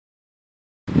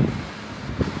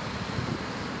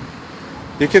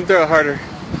You can throw harder.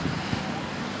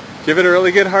 Give it a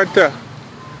really good hard throw.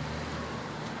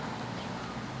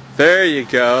 There you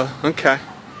go. Okay.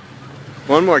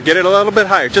 One more. Get it a little bit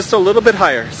higher. Just a little bit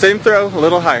higher. Same throw, a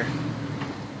little higher.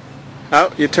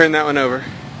 Oh, you turned that one over.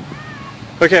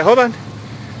 Okay, hold on.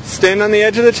 Stand on the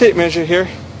edge of the tape measure here.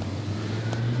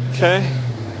 Okay.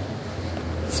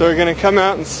 So we're going to come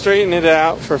out and straighten it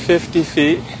out for 50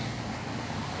 feet.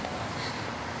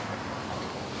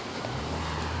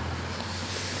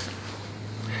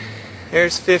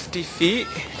 There's 50 feet.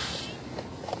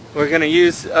 We're going to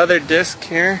use the other disc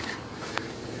here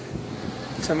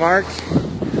to mark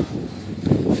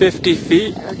 50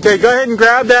 feet. Okay, go ahead and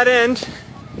grab that end.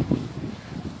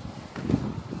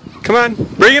 Come on,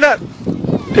 bring it up.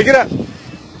 Pick it up.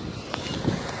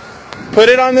 Put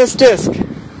it on this disc.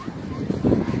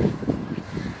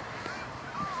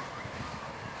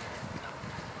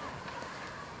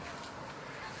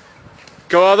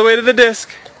 Go all the way to the disc.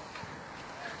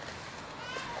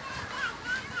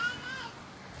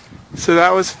 So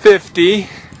that was 50.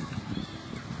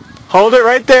 Hold it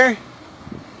right there.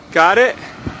 Got it?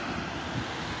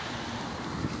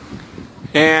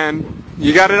 And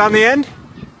you got it on the end?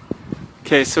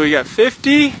 Okay, so we got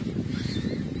 50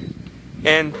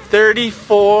 and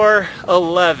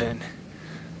 34.11.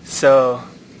 So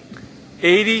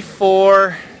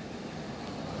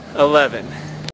 84.11.